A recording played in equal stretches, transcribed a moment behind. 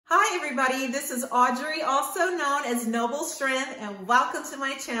Hi everybody, this is Audrey, also known as Noble Strength, and welcome to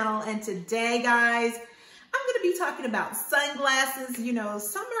my channel. And today, guys, I'm going to be talking about sunglasses. You know,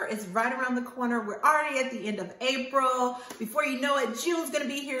 summer is right around the corner. We're already at the end of April. Before you know it, June's going to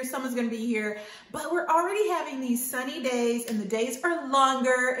be here, summer's going to be here. But we're already having these sunny days and the days are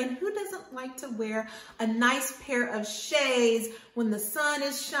longer. And who doesn't like to wear a nice pair of shades when the sun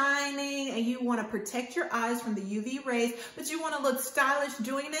is shining and you want to protect your eyes from the UV rays, but you want to look stylish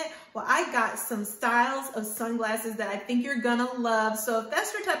doing it? Well, I got some styles of sunglasses that I think you're gonna love. So if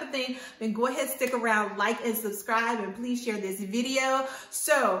that's your type of thing, then go ahead, stick around, like and subscribe, and please share this video.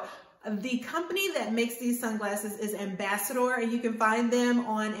 So the company that makes these sunglasses is Ambassador, and you can find them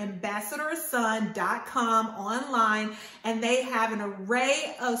on ambassadorsun.com online, and they have an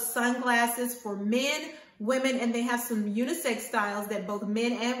array of sunglasses for men, women, and they have some unisex styles that both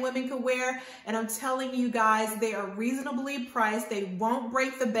men and women can wear. And I'm telling you guys, they are reasonably priced. They won't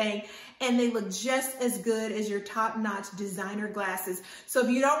break the bank, and they look just as good as your top-notch designer glasses. So if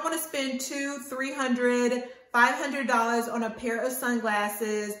you don't want to spend $200, $300, $500 on a pair of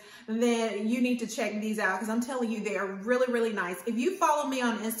sunglasses, then you need to check these out, because I'm telling you, they are really, really nice. If you follow me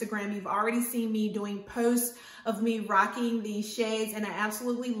on Instagram, you've already seen me doing posts of me rocking these shades, and I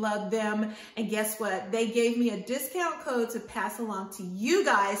absolutely love them. And guess what? They gave me a discount code to pass along to you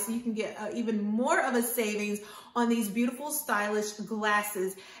guys, so you can get even more of a savings on these beautiful, stylish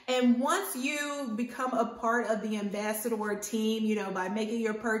glasses. And once you become a part of the Ambassador team, you know, by making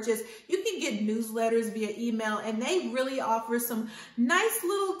your purchase, you can get newsletters via email, and they really offer some nice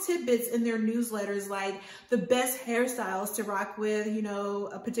little tidbits in their newsletters, like the best hairstyles to rock with, you know,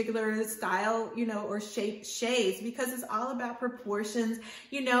 a particular style, you know, or shape shades, because it's all about proportions,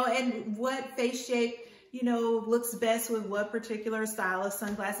 you know, and what face shape, you know, looks best with what particular style of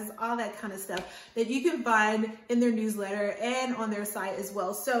sunglasses, all that kind of stuff that you can find in their newsletter and on their site as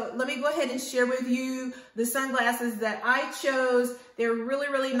well. So let me go ahead and share with you the sunglasses that I chose. They're really,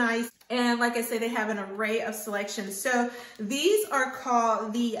 really nice. And like I say, they have an array of selections. So these are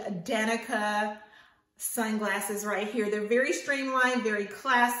called the Danica sunglasses right here. They're very streamlined, very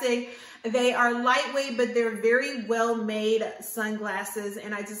classic. They are lightweight, but they're very well-made sunglasses,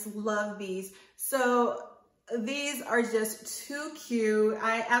 and I just love these. So these are just too cute.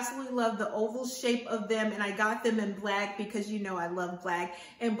 I absolutely love the oval shape of them, and I got them in black because you know I love black.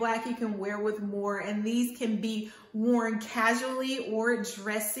 And black you can wear with more, and these can be worn casually or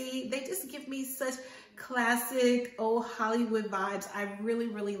dressy. They just give me such classic old Hollywood vibes. I really,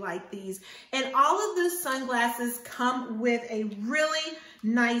 really like these. And all of the sunglasses come with a really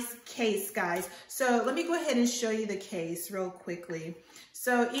nice case, guys. So let me go ahead and show you the case real quickly.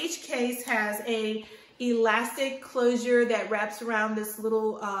 So each case has a elastic closure that wraps around this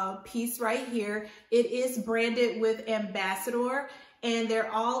little piece right here. It is branded with Ambassador, and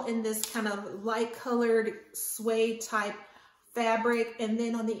they're all in this kind of light colored suede type fabric. And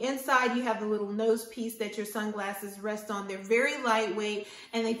then on the inside, you have the little nose piece that your sunglasses rest on. They're very lightweight,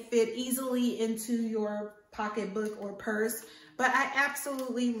 and they fit easily into your pocketbook or purse. But I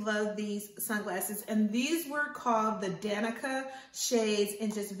absolutely love these sunglasses, and these were called the Danica shades,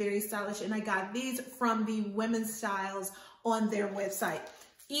 and just very stylish. And I got these from the Women's Styles on their website.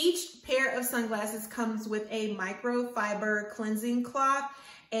 Each pair of sunglasses comes with a microfiber cleansing cloth,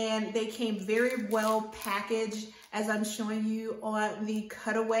 and they came very well packaged, as I'm showing you on the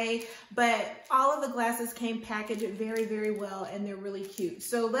cutaway. But all of the glasses came packaged very, very well, and they're really cute.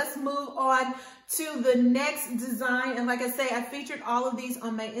 So let's move on to the next design. And like I say, I featured all of these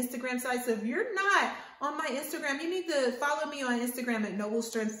on my Instagram site. So if you're not on my Instagram, you need to follow me on Instagram at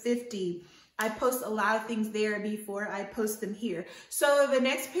NobleStrength50. I post a lot of things there before I post them here. So the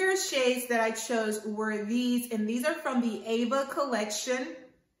next pair of shades that I chose were these, and these are from the Ava collection.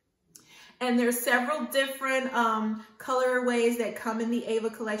 And there's several different colorways that come in the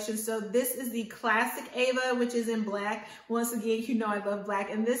Ava collection. So this is the classic Ava, which is in black. Once again, you know I love black.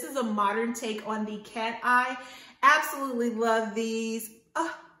 And this is a modern take on the cat eye. Absolutely love these.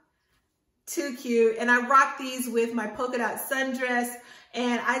 Oh, too cute. And I rock these with my polka dot sundress,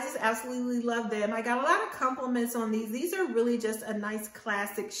 and I just absolutely love them. I got a lot of compliments on these. These are really just a nice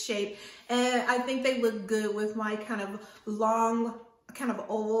classic shape, and I think they look good with my kind of long, kind of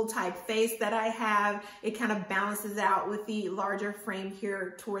oval type face that I have. It kind of balances out with the larger frame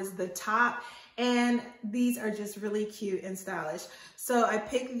here towards the top. And these are just really cute and stylish. So I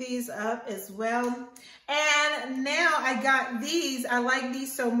picked these up as well. And now I got these. I like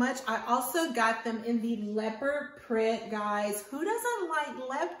these so much. I also got them in the leopard print, guys. Who doesn't like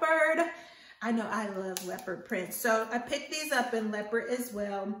leopard? I know I love leopard print. So I picked these up in leopard as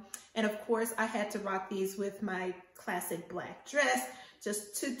well. And of course I had to rock these with my classic black dress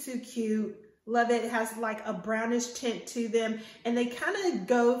Just too cute. Love it. It has like a brownish tint to them, and they kind of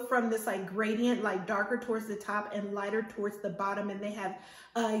go from this like gradient, like darker towards the top and lighter towards the bottom, and they have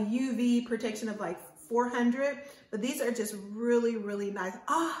a UV protection of like 400, but these are just really nice.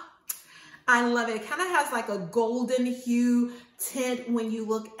 I love it. It kind of has like a golden hue tint when you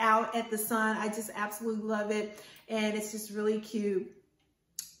look out at the sun. I just absolutely love it, and it's just really cute.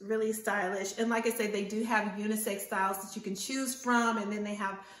 Really stylish. And like I said, they do have unisex styles that you can choose from, and then they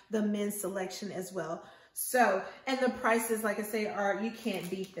have the men's selection as well. So, and the prices, like I say, are, you can't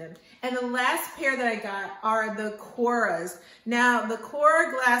beat them. And the last pair that I got are the Coras. Now, the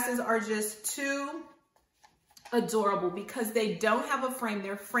Cora glasses are just too adorable because they don't have a frame.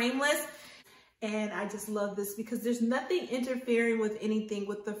 They're frameless. And I just love this because there's nothing interfering with anything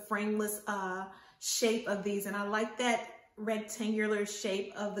with the frameless shape of these. And I like that rectangular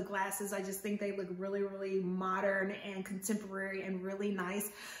shape of the glasses. I just think they look really modern and contemporary and really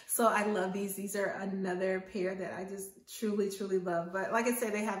nice. So I love these. These are another pair that I just truly love. But like I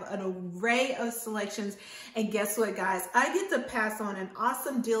said, they have an array of selections. And guess what, guys? I get to pass on an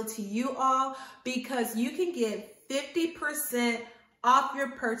awesome deal to you all because you can get 50% off your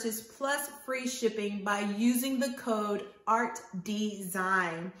purchase plus free shipping by using the code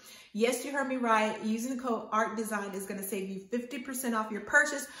ARTDesign. Yes, you heard me right. Using the code ARTDesign is going to save you 50% off your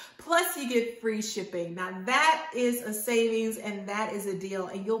purchase, plus you get free shipping. Now that is a savings and that is a deal,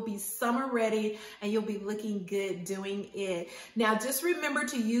 and you'll be summer ready and you'll be looking good doing it. Now just remember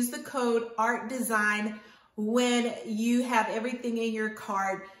to use the code ARTDesign when you have everything in your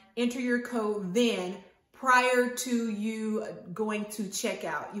cart. Enter your code then, prior to you going to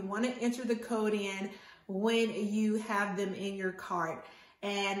checkout. You want to enter the code in when you have them in your cart,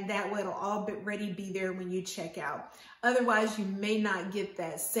 and that way it'll already be there when you check out. Otherwise, you may not get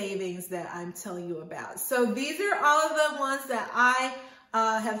that savings that I'm telling you about. So these are all of the ones that I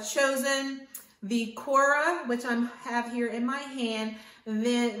have chosen. The Cora, which I have here in my hand, and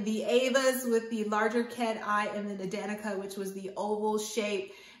then the Avas with the larger cat eye, and then the Danica, which was the oval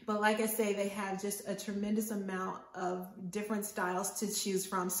shape. But like I say, they have just a tremendous amount of different styles to choose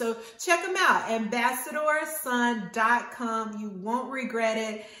from. So check them out, ambassadorsun.com. You won't regret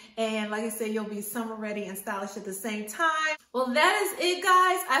it. And like I said, you'll be summer ready and stylish at the same time. Well, that is it,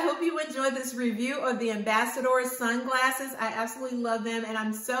 guys. I hope you enjoyed this review of the Ambassador sunglasses. I absolutely love them, and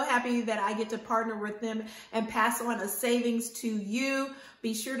I'm so happy that I get to partner with them and pass on a savings to you.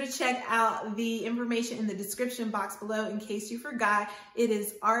 Be sure to check out the information in the description box below in case you forgot. It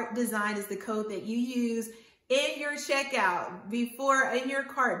is ARTDesign is the code that you use in your checkout, in your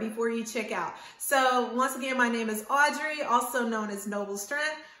cart before you check out. So once again, my name is Audrey, also known as Noble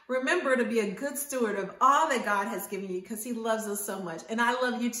Strength. Remember to be a good steward of all that God has given you because he loves us so much. And I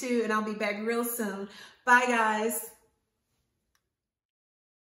love you too, and I'll be back real soon. Bye, guys.